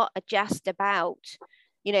 It's not just about,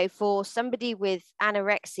 for somebody with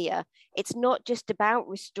anorexia, it's not just about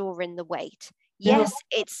restoring the weight. Yes,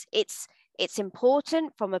 it's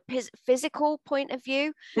important from a physical point of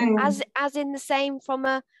view, as in the same from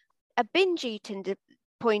a a binge eating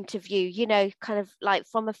point of view, you know, kind of like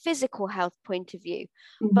from a physical health point of view.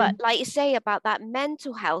 But like you say about that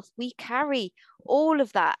mental health, we carry all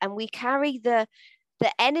of that, and we carry the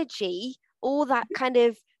energy, all that kind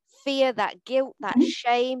of fear, that guilt, that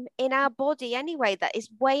shame in our body anyway, that is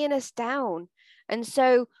weighing us down. And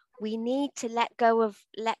so we need to let go of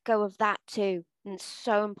that too. And it's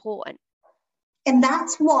so important. And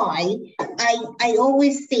that's why I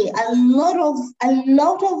always say a lot of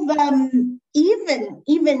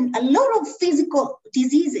even a lot of physical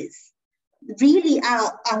diseases really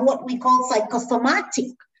are what we call psychosomatic.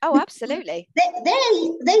 Oh, absolutely.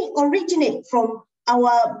 They originate from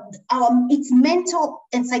our it's mental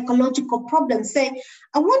and psychological problems. So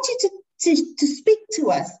I want you to speak to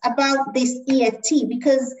us about this EFT,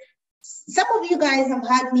 because some of you guys have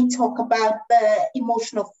heard me talk about the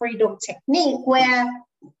emotional freedom technique, where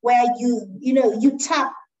you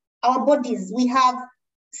tap our bodies. We have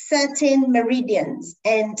certain meridians,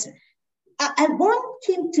 and I want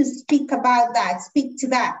him to speak to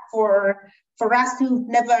that for us who've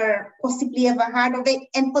never possibly ever heard of it,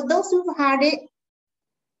 and for those who've heard it,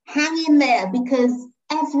 hang in there, because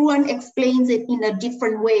everyone explains it in a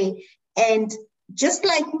different way. And just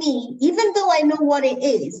like me, even though I know what it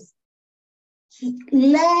is,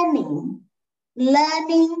 learning,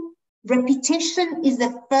 repetition is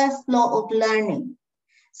the first law of learning.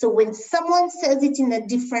 So when someone says it in a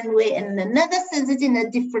different way and another says it in a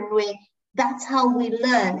different way, that's how we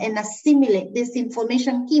learn and assimilate this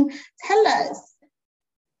information. Kim, tell us,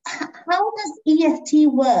 how does EFT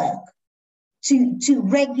work to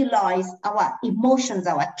regularize our emotions,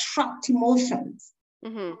 our trapped emotions?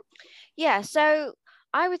 Mm-hmm. Yeah, so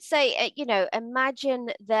I would say,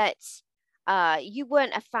 imagine that you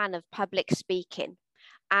weren't a fan of public speaking,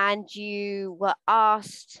 and you were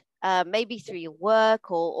asked, maybe through your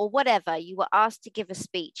work or whatever, you were asked to give a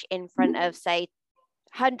speech in front of, say,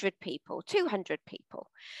 100 people, 200 people.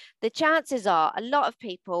 The chances are a lot of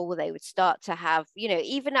people, they would start to have,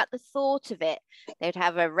 even at the thought of it, they'd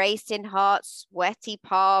have a racing heart, sweaty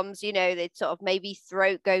palms, they'd sort of maybe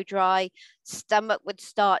throat go dry, stomach would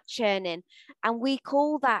start churning. And we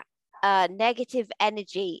call that negative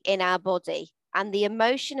energy in our body. And the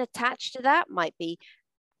emotion attached to that might be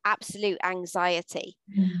absolute anxiety.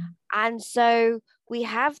 And so we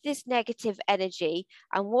have this negative energy,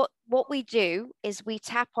 and what we do is we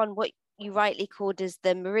tap on what you rightly called as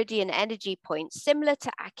the meridian energy points, similar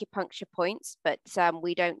to acupuncture points, but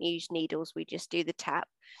we don't use needles, we just do the tap.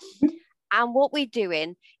 And what we're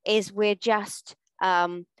doing is we're just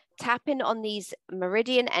tapping on these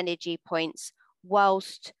meridian energy points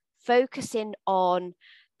whilst focusing on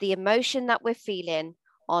the emotion that we're feeling,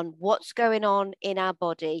 on what's going on in our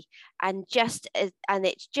body, and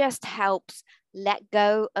it just helps let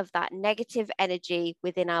go of that negative energy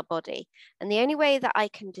within our body. And the only way that I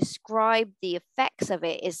can describe the effects of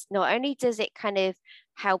it is, not only does it kind of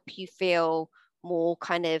help you feel more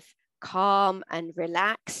kind of calm and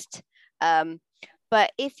relaxed,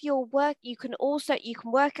 but if you can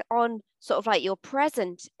work on sort of like your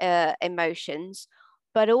present emotions,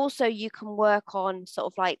 but also you can work on sort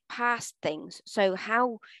of like past things. So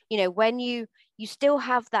how, when you still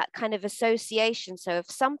have that kind of association. So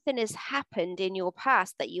if something has happened in your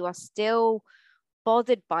past that you are still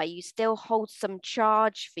bothered by, you still hold some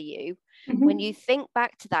charge for you. When you think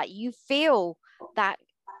back to that, you feel that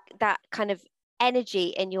kind of energy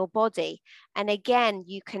in your body. And again,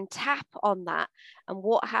 you can tap on that. And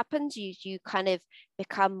what happens, you kind of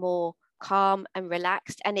become more calm and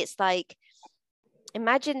relaxed. And it's like,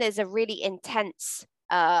 imagine there's a really intense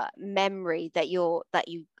memory that you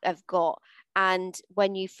have got, and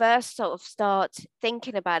when you first sort of start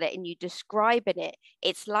thinking about it and you describing it,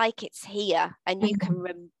 it's like it's here, and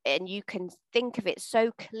you can think of it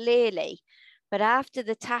so clearly. But after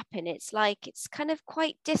the tapping, it's like it's kind of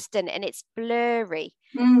quite distant and it's blurry.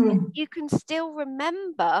 You can still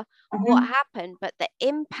remember what happened, but the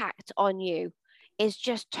impact on you is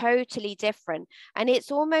just totally different. And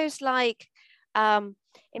it's almost like,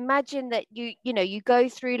 imagine that you go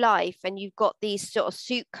through life and you've got these sort of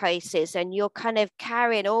suitcases, and you're kind of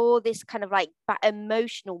carrying all this kind of like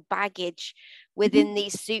emotional baggage within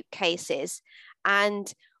these suitcases. And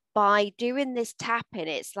by doing this tapping,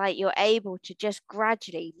 it's like you're able to just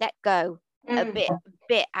gradually let go a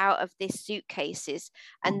bit out of these suitcases,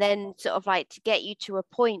 and then sort of like to get you to a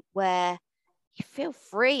point where you feel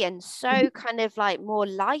free and so kind of like more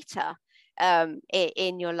lighter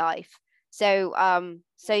in your life. So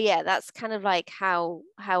yeah, that's kind of like how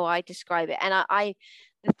I describe it. And I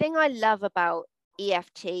the thing I love about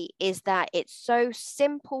EFT is that it's so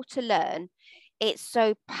simple to learn. it's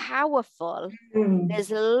so powerful.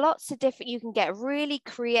 There's lots of different, you can get really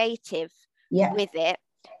creative with it.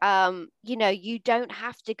 You know, you don't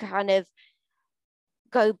have to kind of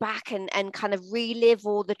go back and kind of relive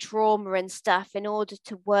all the trauma and stuff in order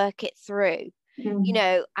to work it through, you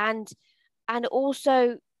know, and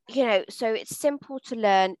also, you know, so it's simple to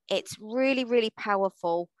learn. It's really, really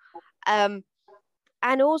powerful. And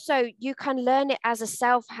also you can learn it as a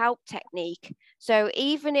self-help technique. So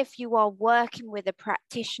even if you are working with a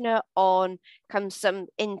practitioner on some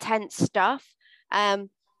intense stuff,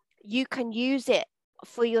 you can use it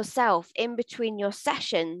for yourself in between your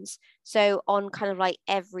sessions. So on kind of like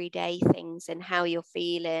everyday things and how you're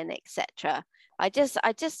feeling, etc. I just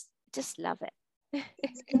love it.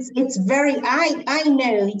 It's very, I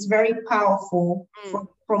know it's very powerful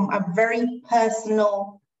from a very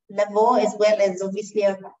personal level, as well as obviously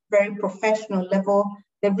a very professional level,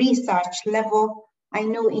 the research level. I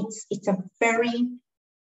know it's a very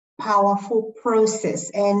powerful process,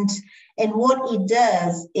 and what it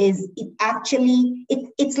does is it actually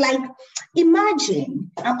it's like,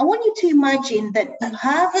 imagine, I want you to imagine that you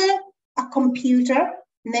have a computer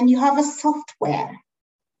and then you have a software.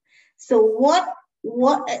 So what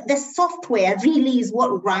the software really is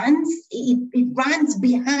what runs, it runs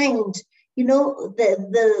behind, you know,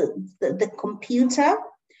 the computer.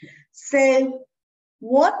 So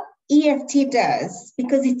what EFT does,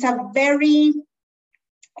 because it's a very,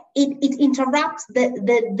 it interrupts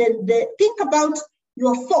the think about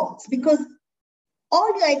your thoughts, because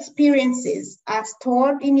all your experiences are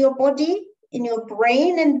stored in your body, in your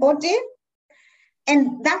brain and body.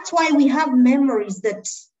 And that's why we have memories that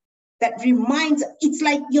reminds, it's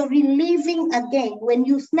like you're reliving again. When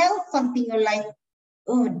you smell something, you're like,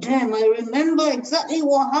 oh, damn, I remember exactly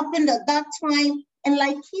what happened at that time. And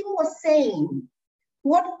like he was saying,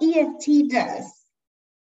 what EFT does,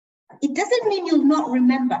 it doesn't mean you'll not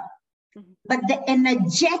remember, but the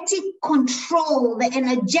energetic control, the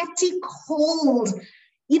energetic hold,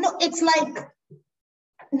 you know, it's like,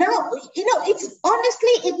 now, you know, it's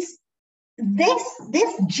honestly, it's this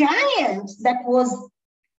giant that was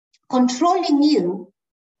controlling you,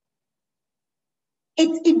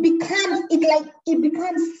 it becomes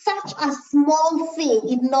such a small thing.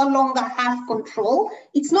 It no longer has control.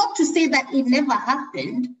 It's not to say that it never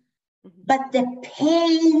happened, but the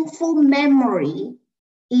painful memory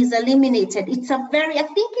is eliminated. It's a very, I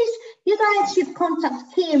think you guys should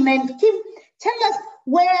contact Kim, and Kim, tell us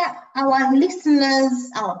where our listeners,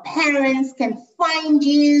 our parents can find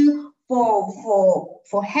you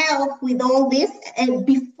for help with all this. And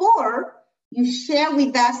before you share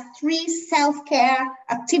with us 3 self-care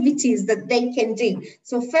activities that they can do.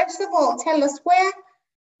 So first of all, tell us where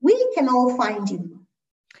we can all find you.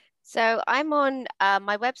 So I'm on,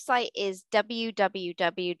 my website is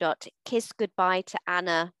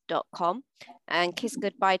www.kissgoodbyetoanna.com, and Kiss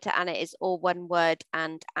Goodbye to Anna is all one word,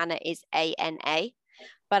 and Anna is ANA.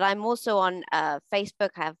 But I'm also on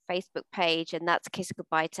Facebook. I have a Facebook page, and that's Kiss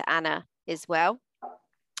Goodbye to Anna as well.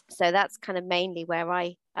 So that's kind of mainly where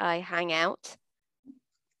I hang out.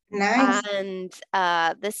 Nice. And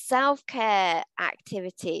the self-care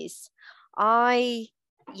activities, definitely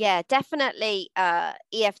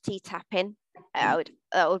EFT tapping.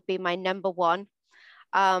 That would be my number one.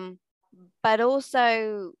 But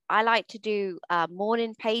also I like to do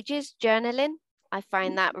morning pages, journaling. I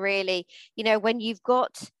find that really, you know, when you've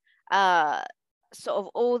got sort of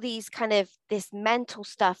all these kind of this mental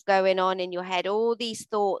stuff going on in your head, all these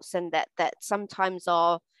thoughts, and that sometimes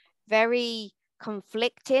are very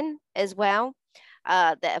conflicting as well,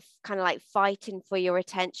 that are kind of like fighting for your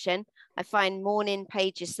attention. I find morning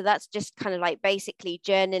pages, so that's just kind of like basically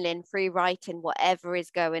journaling, free writing, whatever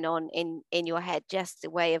is going on in your head, just a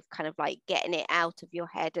way of kind of like getting it out of your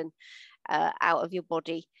head and out of your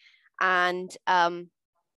body. And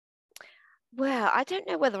well, I don't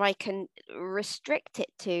know whether I can restrict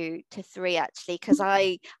it to 3 actually, because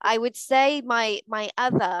I would say my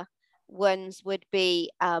other ones would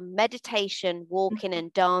be meditation, walking,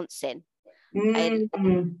 and dancing. I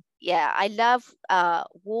love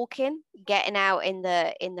walking, getting out in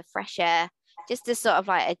the fresh air, just as sort of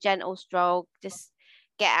like a gentle stroll, just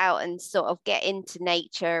get out and sort of get into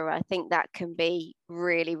nature. I think that can be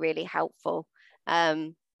really, really helpful.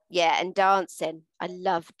 And dancing, I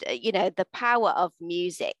loved, you know, the power of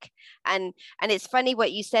music. And it's funny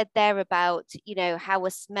what you said there about, you know, how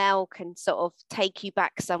a smell can sort of take you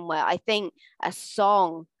back somewhere. I think a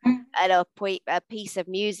song and a piece of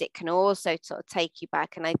music can also sort of take you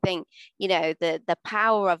back. And I think, you know, the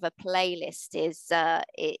power of a playlist is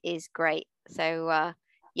great. So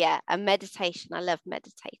and meditation, I love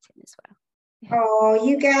meditating as well. Oh,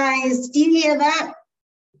 you guys, do you hear that?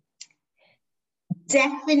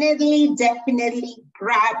 Definitely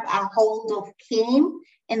grab a hold of Kim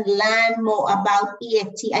and learn more about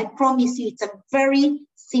EFT. I promise you, it's a very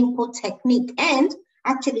simple technique. And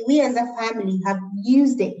actually, we as a family have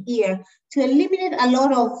used it here to eliminate a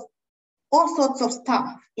lot of all sorts of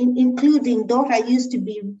stuff, including daughter used to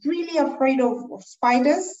be really afraid of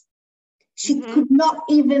spiders. She could not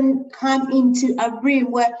even come into a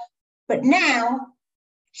room where, but now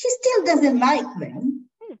she still doesn't like them,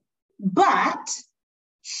 but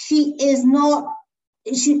she is not,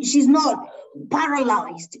 she's not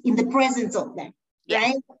paralyzed in the presence of them,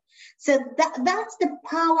 right? So that's the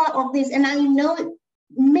power of this. And I know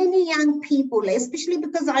many young people, especially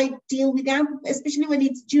because I deal with them, especially when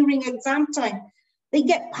it's during exam time, they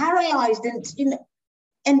get paralyzed and, you know,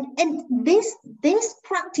 and this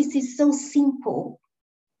practice is so simple.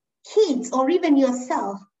 Kids or even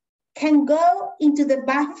yourself can go into the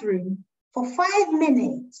bathroom for 5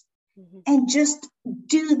 minutes and just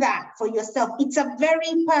do that for yourself. It's a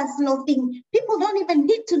very personal thing. People don't even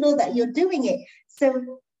need to know that you're doing it. So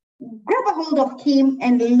grab a hold of Kim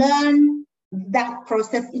and learn that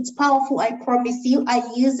process. It's powerful, I promise you. I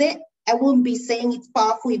use it. I wouldn't be saying it's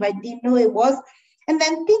powerful if I didn't know it was. And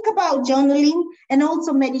then think about journaling, and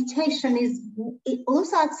also meditation is, it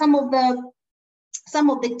also has some of the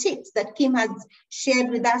tips that Kim has shared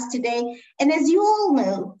with us today. And as you all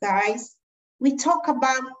know, guys, we talk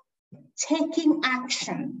about taking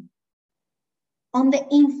action on the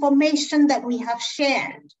information that we have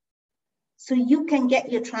shared so you can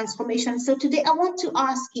get your transformation. So today I want to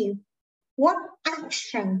ask you, what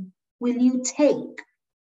action will you take?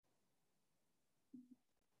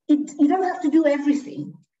 You don't have to do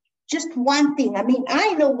everything, just one thing. I mean,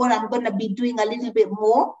 I know what I'm going to be doing a little bit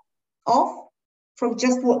more of from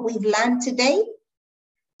just what we've learned today.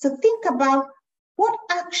 So think about, what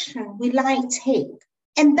action will I take?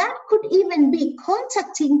 And that could even be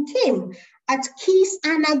contacting Kim at Kiss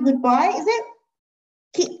Anna Goodbye. Is it?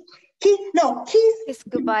 Kiss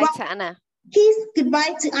Goodbye to Anna. Kiss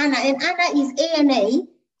Goodbye to Anna. And Anna is ANA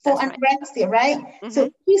for anorexia, right?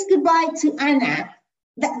 So Kiss Goodbye to Anna.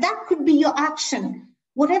 That could be your action.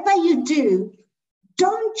 Whatever you do,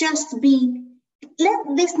 don't just be,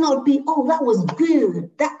 let this not be, oh, that was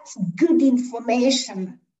good. That's good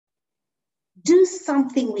information. Do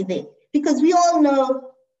something with it. Because we all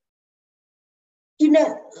know, you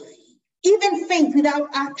know, even faith without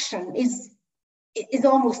action is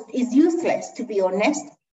useless, to be honest.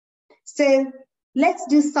 So let's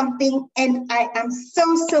do something. And I am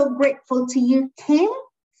so grateful to you, Kim,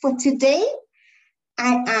 for today.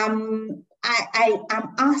 I am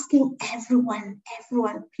asking everyone,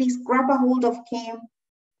 please grab a hold of Kim.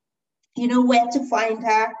 You know where to find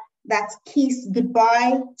her. That's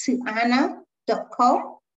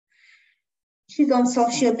kissgoodbyetoanna.com. She's on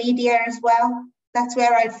social media as well. That's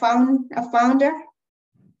where I found her.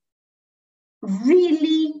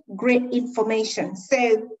 Really great information.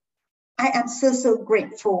 So I am so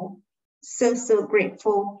grateful. So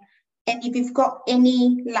grateful. And if you've got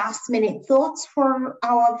any last minute thoughts for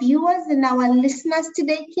our viewers and our listeners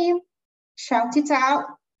today, Kim, shout it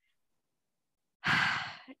out.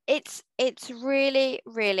 It's really,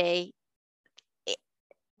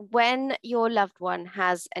 when your loved one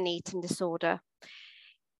has an eating disorder,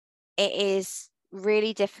 it is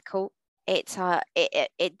really difficult. It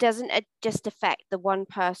doesn't just affect the one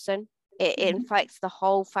person, it affects the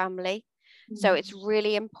whole family. So it's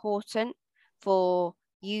really important for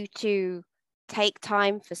you to take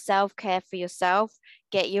time for self-care for yourself,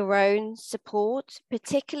 get your own support,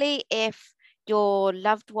 particularly if your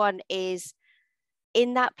loved one is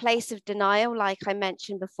in that place of denial, like I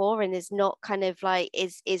mentioned before, and is not kind of like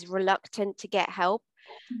is reluctant to get help.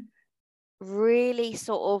 Really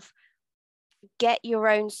sort of get your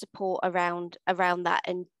own support around that,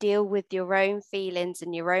 and deal with your own feelings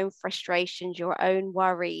and your own frustrations, your own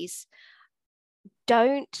worries.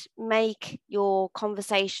 Don't make your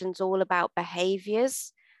conversations all about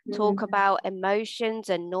behaviors. Talk about emotions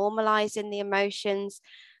and normalizing the emotions,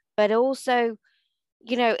 but also,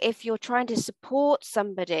 you know, if you're trying to support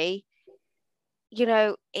somebody, you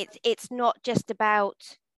know, it's not just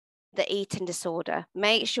about the eating disorder.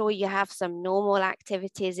 Make sure you have some normal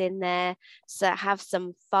activities in there, so have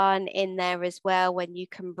some fun in there as well when you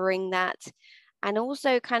can bring that, and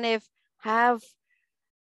also kind of have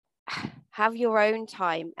your own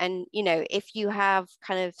time. And, you know, if you have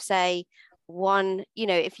kind of, say, one, you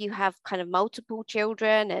know, if you have kind of multiple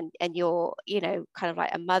children, and you're, you know, kind of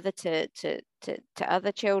like a mother to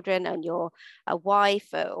other children, and you're a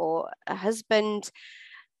wife or a husband,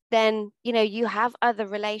 then, you know, you have other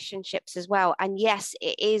relationships as well. And yes,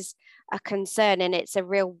 it is a concern and it's a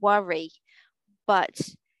real worry, but,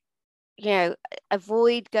 you know,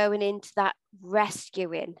 avoid going into that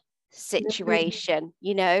rescuing situation,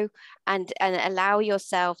 you know, and allow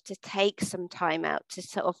yourself to take some time out to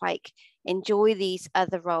sort of like enjoy these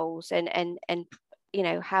other roles and you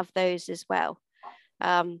know, have those as well.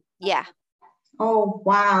 Yeah. Oh,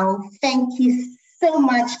 wow. Thank you so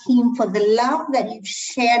much, Kim, for the love that you've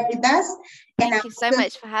shared with us. Thank you so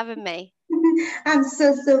much for having me. I'm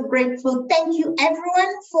so grateful. Thank you,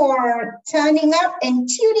 everyone, for turning up and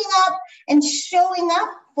tuning up and showing up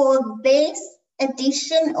for this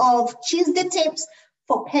edition of Tuesday Tips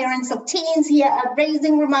for Parents of Teens here at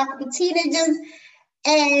Raising Remarkable Teenagers.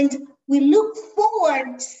 And we look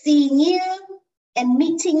forward to seeing you and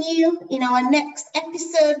meeting you in our next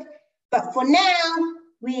episode. But for now,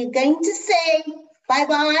 we're going to say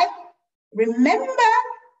bye-bye. Remember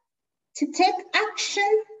to take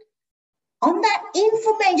action on that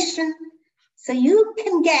information so you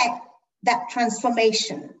can get that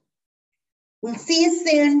transformation. We'll see you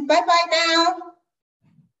soon. Bye-bye now.